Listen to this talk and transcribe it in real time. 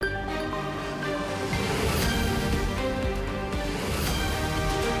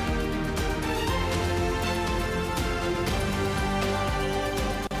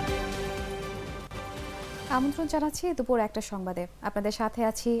আমন্ত্রণ জানাচ্ছি দুপুর 1টা সংবাদে। আপনাদের সাথে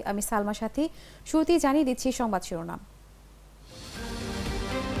আছি আমি সালমা সাথী। শুরুতেই জানিয়ে দিচ্ছি সংবাদ শিরোনাম।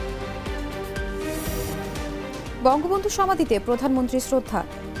 বঙ্গবন্ধু সমাধিতে প্রধানমন্ত্রী শ্রদ্ধা।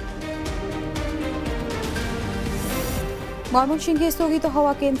 ময়মনসিংহে স্থগিত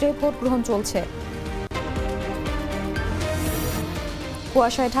হওয়া কেন্দ্রে ভোট গ্রহণ চলছে।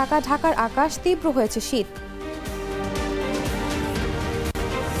 কুয়াশায় ঢাকার আকাশ, তীব্র হয়েছে শীত।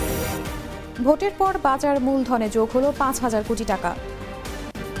 ভোটের পর বাজার মূলধনে যোগ হলো 5,000 কোটি টাকা।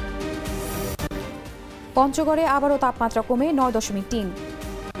 পঞ্চগড়ে আবারও তাপমাত্রা কমে 9.3।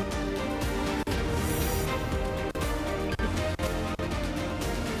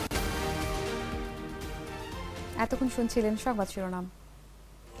 এতক্ষণ শুনছিলেন সংবাদ শিরোনাম।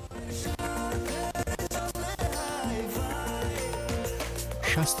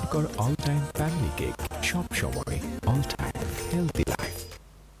 স্বাস্থ্যকর অল টাইম ফ্যামিলি কেক, সব সময় অল টাইম হেলদি লাইফ।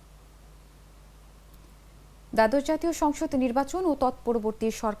 দ্বাদশ জাতীয় সংসদ নির্বাচন ও তৎপরবর্তী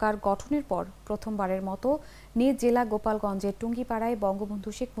সরকার গঠনের পর প্রথমবারের মতো নিজ জেলা গোপালগঞ্জের টুঙ্গিপাড়ায় বঙ্গবন্ধু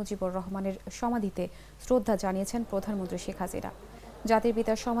শেখ মুজিবুর রহমানের সমাধিতে শ্রদ্ধা জানিয়েছেন প্রধানমন্ত্রী শেখ হাসিনা। জাতির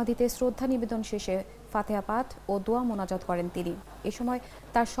পিতার সমাধিতে শ্রদ্ধা নিবেদন শেষে ফাতিহা পাঠ ও দোয়া মোনাজাত করেন তিনি। এ সময়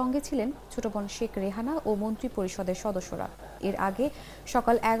তার সঙ্গে ছিলেন ছোট বোন শেখ রেহানা ও মন্ত্রী পরিষদের সদস্যরা। এর আগে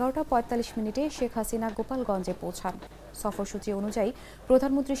সকাল 11টা 45 শেখ হাসিনা গোপালগঞ্জে পৌঁছান। সফরসূচি অনুযায়ী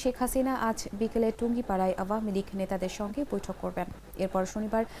প্রধানমন্ত্রী শেখ হাসিনা আজ বিকেলে টুঙ্গিপাড়ায় আওয়ামী লীগ নেতাদের সঙ্গে বৈঠক করবেন। এরপর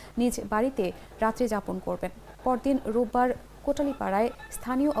শনিবার নিজ বাড়িতে রাত্রি যাপন করবেন। পরদিন রোববার কোটালীপাড়ায়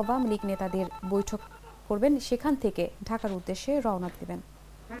স্থানীয় আওয়ামী লীগ নেতাদের বৈঠক করবেন। সেখান থেকে ঢাকার উদ্দেশ্যে রওনা দেবেন।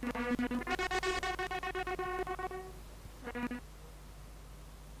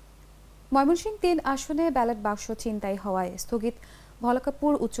 ময়মনসিংহ 3 আসনে ব্যালট বাক্স ছিনতাই হওয়ায় স্থগিত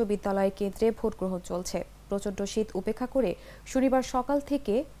ভলকাপুর উচ্চ বিদ্যালয় কেন্দ্রে ভোট গ্রহণ চলছে। প্রচণ্ড শীত উপেক্ষা করে শনিবার সকাল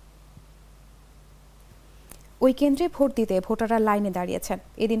থেকে ওই কেন্দ্রে ভোট দিতে ভোটাররা লাইনে দাঁড়িয়েছেন।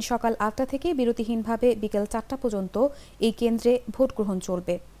 এদিন সকাল 8টা থেকে বিরতিহীনভাবে বিকেল 4টা পর্যন্ত এই কেন্দ্রে ভোট গ্রহণ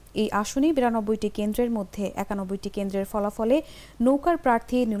চলবে। এই আসনে 92টি কেন্দ্রের মধ্যে 91টি কেন্দ্রের ফলাফলে নৌকার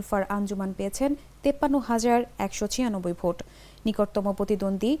প্রার্থী নীলুফার আঞ্জুমান পেয়েছেন 53,196 ভোট। নিকটতম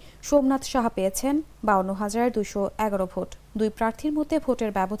প্রতিদ্বন্দ্বী সোমনাথ সাহা পেয়েছেন 52,211 ভোট। দুই প্রার্থীর মধ্যে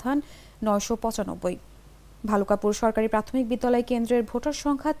ভোটের ব্যবধান 995। ভালুকাপুর সরকারি প্রাথমিক বিদ্যালয় কেন্দ্রের ভোটার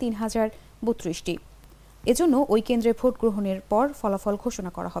সংখ্যা 3,032টি। এজন্য ওই কেন্দ্রে ভোট গ্রহণের পর ফলাফল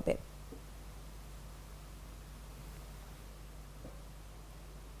ঘোষণা করা হবে।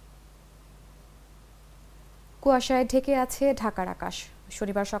 কুয়াশায় ঢেকে আছে ঢাকার আকাশ।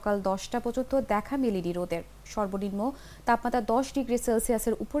 শনিবার সকাল 10টা পর্যন্ত দেখা মেলেনি রোদের। সর্বনিম্ন তাপমাত্রা 10 ডিগ্রি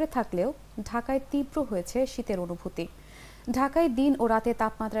সেলসিয়াসের উপরে থাকলেও ঢাকায় তীব্র হয়েছে শীতের অনুভূতি। ঢাকায় দিন ও রাতে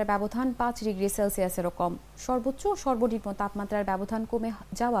তাপমাত্রার ব্যবধান 5 ডিগ্রি সেলসিয়াসেরও কম। সর্বোচ্চ ও সর্বনিম্ন তাপমাত্রার ব্যবধান কমে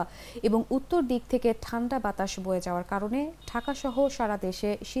যাওয়া এবং উত্তর দিক থেকে ঠান্ডা বাতাস বয়ে যাওয়ার কারণে ঢাকাসহ সারা দেশে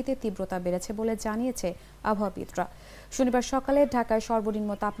শীতের তীব্রতা বেড়েছে বলে জানিয়েছে আবহাওয়াবিদরা। শনিবার সকালে ঢাকায়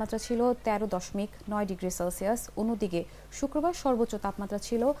সর্বনিম্ন তাপমাত্রা ছিল 13.9 ডিগ্রি সেলসিয়াস। অন্যদিকে শুক্রবার সর্বোচ্চ তাপমাত্রা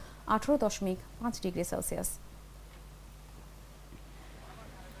ছিল 18.5 ডিগ্রি সেলসিয়াস।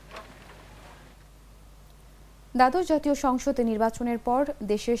 দ্বাদশ জাতীয় সংসদ নির্বাচনের পর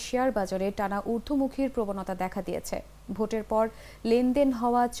দেশের শেয়ার বাজারে টানা ঊর্ধ্বমুখীর প্রবণতা দেখা দিয়েছে। ভোটের পর লেনদেন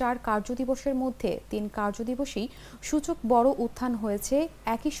হওয়া 4 কার্যদিবসের মধ্যে 3 কার্যদিবসেই সূচক বড় উত্থান হয়েছে।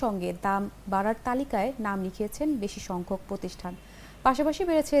 একই সঙ্গে দাম বাড়ার তালিকায় নাম লিখিয়েছেন বেশি সংখ্যক প্রতিষ্ঠান। পাশাপাশি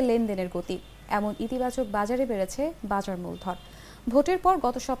বেড়েছে লেনদেনের গতি। এমন ইতিবাচক বাজারে বেড়েছে বাজার মূলধন। ভোটের পর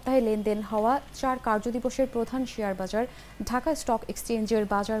গত সপ্তাহে লেনদেন হওয়া 4 কার্যদিবসের প্রধান শেয়ার বাজার ঢাকা স্টক এক্সচেঞ্জের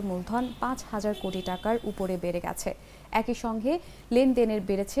বাজার মূলধন 5,000 কোটি টাকার উপরে বেড়ে গেছে। একই সঙ্গে লেনদেনের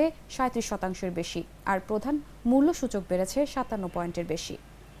বেড়েছে 37% বেশি, আর প্রধান মূল্য সূচক বেড়েছে 57 পয়েন্টের বেশি।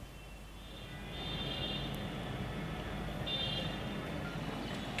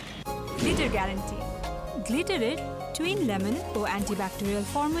 Glitter guarantee. গ্লিটারের টুইন লেমন ও অ্যান্টিব্যাকটেরিয়াল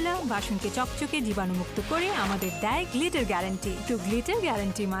ফর্মুলা বাসনকে চকচকে জীবাণুমুক্ত করে আমাদের দেয় গ্লিটার গ্যারান্টি। তো গ্লিটার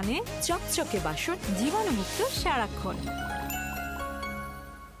গ্যারান্টি মানে চকচকে বাসন, জীবাণুমুক্ত সারাক্ষণ।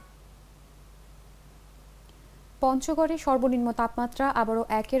 পঞ্চগড়ে সর্বনিম্ন তাপমাত্রা আবারও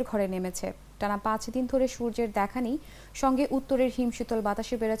 1-এর ঘরে নেমেছে। টানা 5 দিন ধরে সূর্যের দেখা নেই, সঙ্গে উত্তরের হিমশীতল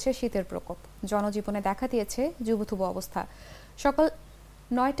বাতাসে বেড়েছে শীতের প্রকোপ। জনজীবনে দেখা দিয়েছে যুবথুবু অবস্থা। সকাল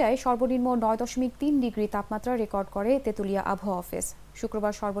 9টায় সর্বনিম্ন 9.3 ডিগ্রি তাপমাত্রা রেকর্ড করে তেঁতুলিয়া আবহাওয়া অফিস।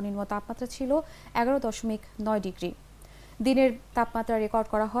 শুক্রবার সর্বনিম্ন তাপমাত্রা ছিল 11.9 ডিগ্রি। দিনের তাপমাত্রা রেকর্ড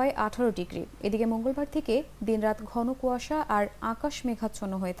করা হয় 18 ডিগ্রি। এদিকে মঙ্গলবার থেকে দিনরাত ঘন কুয়াশা আর আকাশ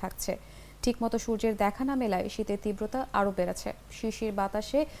মেঘাচ্ছন্ন হয়ে থাকছে। ঠিকমতো সূর্যের দেখা না মেলায় শীতের তীব্রতা আরও বেড়েছে। শিশির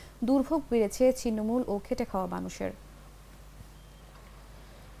বাতাসে দুর্ভোগ বেড়েছে ছিন্নমূল ও খেটে খাওয়া মানুষের।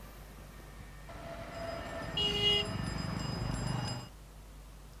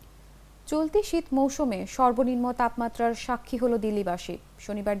 চলতি শীত মৌসুমে সর্বনিম্ন তাপমাত্রার সাক্ষী হলো দিল্লিবাসী।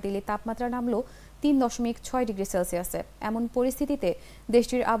 শনিবার দিল্লির তাপমাত্রা নামল 3.6 ডিগ্রি সেলসিয়াসে। এমন পরিস্থিতিতে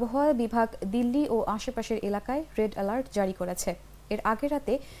দেশটির আবহাওয়া বিভাগ দিল্লি ও আশেপাশের এলাকায় রেড অ্যালার্ট জারি করেছে। এর আগের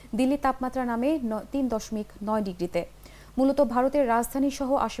রাতে দিল্লির তাপমাত্রা নামে 3.9 ডিগ্রিতে। মূলত ভারতের রাজধানী সহ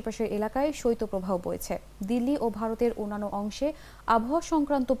আশেপাশের এলাকায় শৈত্যপ্রবাহ বইছে। দিল্লি ও ভারতের অন্যান্য অংশে আবহাওয়া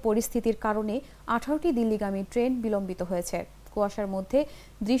সংক্রান্ত পরিস্থিতির কারণে 18টি দিল্লিগামী ট্রেন বিলম্বিত হয়েছে। কুয়াশার মধ্যে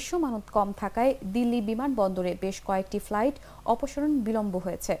দৃশ্যমান কম থাকায় দিল্লি বিমানবন্দরে বেশ কয়েকটি ফ্লাইট অপসারণ বিলম্ব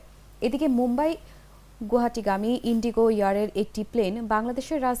হয়েছে। এদিকে মুম্বাই গুয়াহাটিগামী ইন্ডিগো এয়ারের একটি প্লেন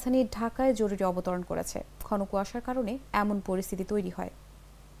বাংলাদেশের রাজধানী ঢাকায় জরুরি অবতরণ করেছে। ঘন কুয়াশার কারণে এমন পরিস্থিতি তৈরি হয়।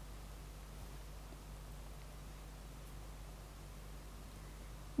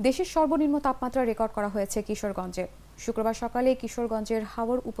 দেশের সর্বনিম্ন তাপমাত্রা রেকর্ড করা হয়েছে কিশোরগঞ্জে। শুক্রবার সকালে কিশোরগঞ্জের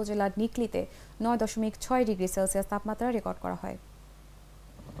হাওড় উপজেলার নিকলিতে 9.6 ডিগ্রি সেলসিয়াস তাপমাত্রা রেকর্ড করা হয়।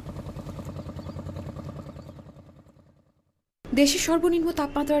 দেশের সর্বনিম্ন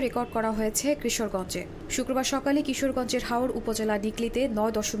তাপমাত্রা রেকর্ড করা হয়েছে কিশোরগঞ্জে। শুক্রবার সকালে কিশোরগঞ্জের হাওড় উপজেলার নিকলিতে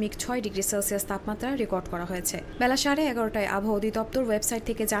 9.6 ডিগ্রি সেলসিয়াস তাপমাত্রা রেকর্ড করা হয়েছে। বেলা 11:30টায় আবহাওয়া অধিদপ্তর ওয়েবসাইট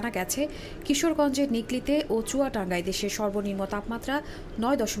থেকে জানা গেছে, কিশোরগঞ্জের নিকলিতে ও চুয়াডাঙ্গায় দেশের সর্বনিম্ন তাপমাত্রা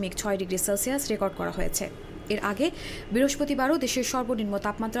 9.6 ডিগ্রি সেলসিয়াস রেকর্ড করা হয়েছে। এর আগে বৃহস্পতিবারও দেশের সর্বনিম্ন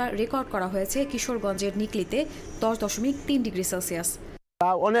তাপমাত্রা রেকর্ড করা হয়েছে কিশোরগঞ্জের নিকলিতে 10.3 ডিগ্রি সেলসিয়াস।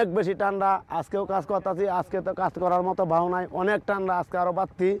 অনেক বেশি ঠান্ডা। আজকেও কাজ করতেছি, আজকে তো কাজ করার মতো ভাও নাই। অনেক ঠান্ডা, আজকে আরও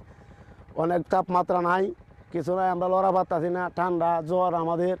বাড়তি, অনেক তাপমাত্রা নাই, কিছু নাই, আমরা লড়া পারতাছি না। ঠান্ডা জ্বর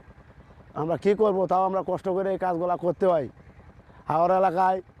আমাদের, আমরা কি করব, তাও আমরা কষ্ট করে এই কাজগুলো করতে হয়। হাওড়া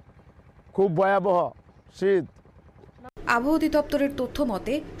এলাকায় খুব ভয়াবহ শীত। আবহাওয়া অধিদপ্তরের তথ্য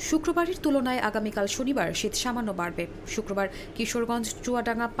মতে শুক্রবারের তুলনায় আগামীকাল শনিবার শীত সামান্য বাড়বে। শুক্রবার কিশোরগঞ্জ,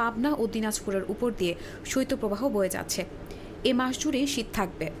 চুয়াডাঙ্গা, পাবনা ও দিনাজপুরের উপর দিয়ে শৈত্যপ্রবাহ বয়ে যাচ্ছে। এ মাস জুড়ে শীত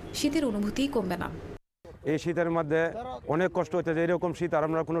থাকবে, শীতের অনুভূতি কমবে না। এই শীতের মধ্যে অনেক কষ্ট হচ্ছে, যে এরকম শীত আর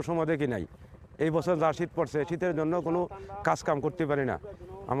আমরা কোনো সময় দেখি নাই। এই বছর যা শীত পড়ছে, শীতের জন্য কোনো কাজ কাম করতে পারি না।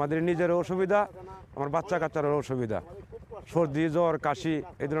 আমাদের নিজেরও অসুবিধা, আমার বাচ্চা কাচ্চারও অসুবিধা, সর্দি জ্বর কাশি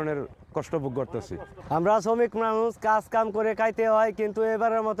এই ধরনের কষ্ট ভোগ করতেছি। আমরা শ্রমিক মানুষ, কাজ কাম করে খাইতে হয়, কিন্তু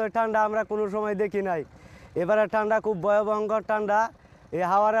এবারের মতো ঠান্ডা আমরা কোনো সময় দেখি নাই। এবারের ঠান্ডা খুব ভয়াবহর ঠান্ডা। এই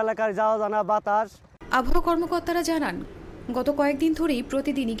হাওড়া এলাকার যাওয়া জানা বাতাস। আবহাওয়া কর্মকর্তারা জানান, গত কয়েকদিন ধরেই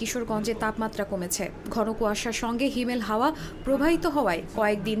প্রতিদিনই কিশোরগঞ্জে তাপমাত্রা কমেছে। ঘন কুয়াশার সঙ্গে হিমেল হাওয়া প্রবাহিত হওয়ায়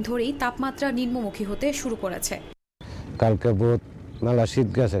কয়েকদিন ধরেই তাপমাত্রা নিম্নমুখী হতে শুরু করেছে। কালকে বহুত মেলা শীত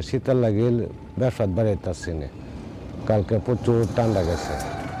গেছে, শীতের লাগে ব্যবসা বাড়াইতেছি না। কালকে প্রচুর ঠান্ডা গেছে,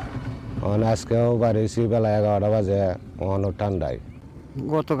 আজকেও বাড়িয়েছি বেলা 11টা বাজে, অনেক ঠান্ডায়।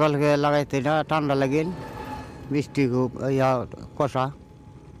 গতকালকে লাগাইতে না ঠান্ডা লাগিল, বৃষ্টি খুব কষা।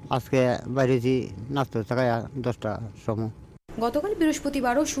 আজকে বাইরেছি নাচতে থাকা 10টার সময়। গতকাল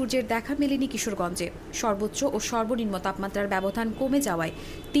বৃহস্পতিবারও সূর্যের দেখা মেলেনি কিশোরগঞ্জে। সর্বোচ্চ ও সর্বনিম্ন তাপমাত্রার ব্যবধান কমে যাওয়ায়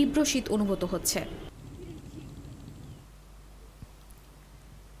তীব্র শীত অনুভূত হচ্ছে।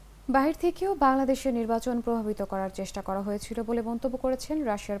 বাহির থেকেও বাংলাদেশের নির্বাচন প্রভাবিত করার চেষ্টা করা হয়েছিল বলে মন্তব্য করেছেন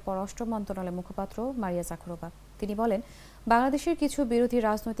রাশিয়ার পররাষ্ট্র মন্ত্রণালয়ের মুখপাত্র মারিয়া জাখারোভা। তিনি বলেন, বাংলাদেশের কিছু বিরোধী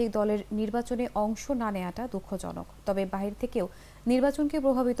রাজনৈতিক দলের নির্বাচনে অংশ না নেওয়াটা দুঃখজনক, তবে বাহির থেকেও নির্বাচনকে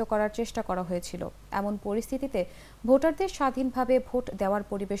প্রভাবিত করার চেষ্টা করা হয়েছিল। এমন পরিস্থিতিতে ভোটারদের স্বাধীনভাবে ভোট দেওয়ার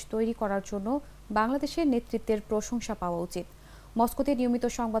পরিবেশ তৈরি করার জন্য বাংলাদেশের নেতৃত্বের প্রশংসা পাওয়া উচিত। মস্কোতে নিয়মিত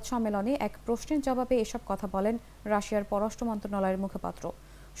সংবাদ সম্মেলনে এক প্রশ্নের জবাবে এসব কথা বলেন রাশিয়ার পররাষ্ট্র মন্ত্রণালয়ের মুখপাত্র।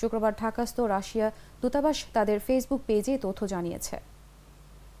 শুক্রবার ঢাকাস্থ রাশিয়া দূতাবাস তাদের ফেসবুক পেজে তথ্য জানিয়েছে।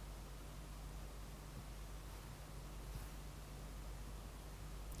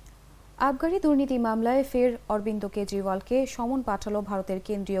 আবগারি দুর্নীতি মামলায় ফের অরবিন্দ কেজরিওয়ালকে সমন পাঠালো ভারতের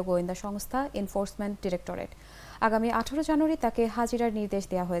কেন্দ্রীয় গোয়েন্দা সংস্থা এনফোর্সমেন্ট ডিরেক্টরেট। আগামী 18 জানুয়ারি তাকে হাজিরার নির্দেশ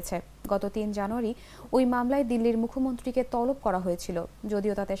দেওয়া হয়েছে। গত 3 জানুয়ারি ওই মামলায় দিল্লির মুখ্যমন্ত্রীকে তলব করা হয়েছিল,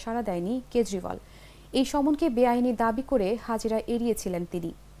 যদিও তাতে সাড়া দেয়নি কেজরিওয়াল। এই সমনকে বেআইনি দাবি করে হাজিরা এড়িয়েছিলেন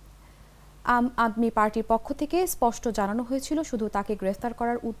তিনি। আম আদমি পার্টির পক্ষ থেকে স্পষ্ট জানানো হয়েছিল, শুধু তাকে গ্রেফতার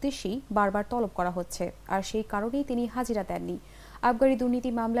করার উদ্দেশ্যেই বারবার তলব করা হচ্ছে, আর সেই কারণেই তিনি হাজিরা দেননি। আবগারি দুর্নীতি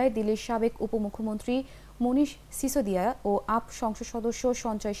মামলায় দিল্লির সাবেক উপমুখ্যমন্ত্রী মনীষ সিসোদিয়া ও আপ সংসদ সদস্য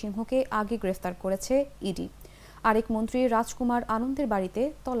সঞ্জয় সিংহকে আগে গ্রেফতার করেছে ইডি। আরেক মন্ত্রী রাজকুমার আনন্দের বাড়িতে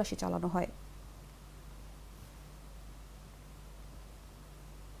তল্লাশি চালানো হয়।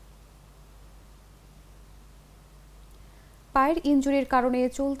 পায়ের ইনজুরির কারণে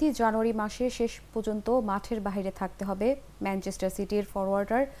চলতি জানুয়ারি মাসে শেষ পর্যন্ত মাঠের বাইরে থাকতে হবে ম্যানচেস্টার সিটির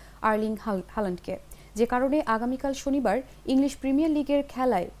ফরওয়ার্ডার আর্লিং হাল্যান্ডকে, যে কারণে আগামীকাল শনিবার ইংলিশ প্রিমিয়ার লিগের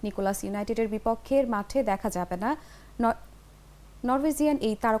খেলায় নিকোলাস ইউনাইটেডের বিপক্ষে মাঠে দেখা যাবে না নরওয়েজিয়ান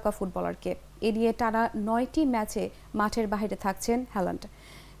এই তারকা ফুটবলারকে। এ নিয়ে টানা 9টি ম্যাচে মাঠের বাইরে থাকছেন হ্যালান্ড।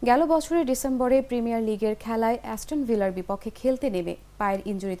 গেল বছরের ডিসেম্বরে প্রিমিয়ার লিগের খেলায় অ্যাস্টন ভিলার বিপক্ষে খেলতে নেমে পায়ের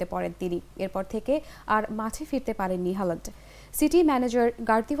ইনজুরিতে পড়েন তিনি। এরপর থেকে আর মাঠে ফিরতে পারেননি হ্যালান্ড। সিটি ম্যানেজার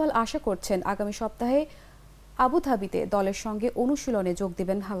গার্দিওয়াল আশা করছেন আগামী সপ্তাহে আবুধাবিতে দলের সঙ্গে অনুশীলনে যোগ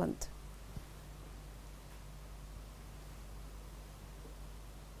দেবেন হ্যালান্ড।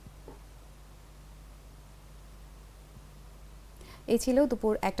 এই ছিল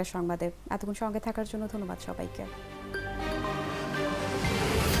দুপুর 1টা সংবাদে। এতক্ষণ সঙ্গে থাকার জন্য ধন্যবাদ সবাইকে।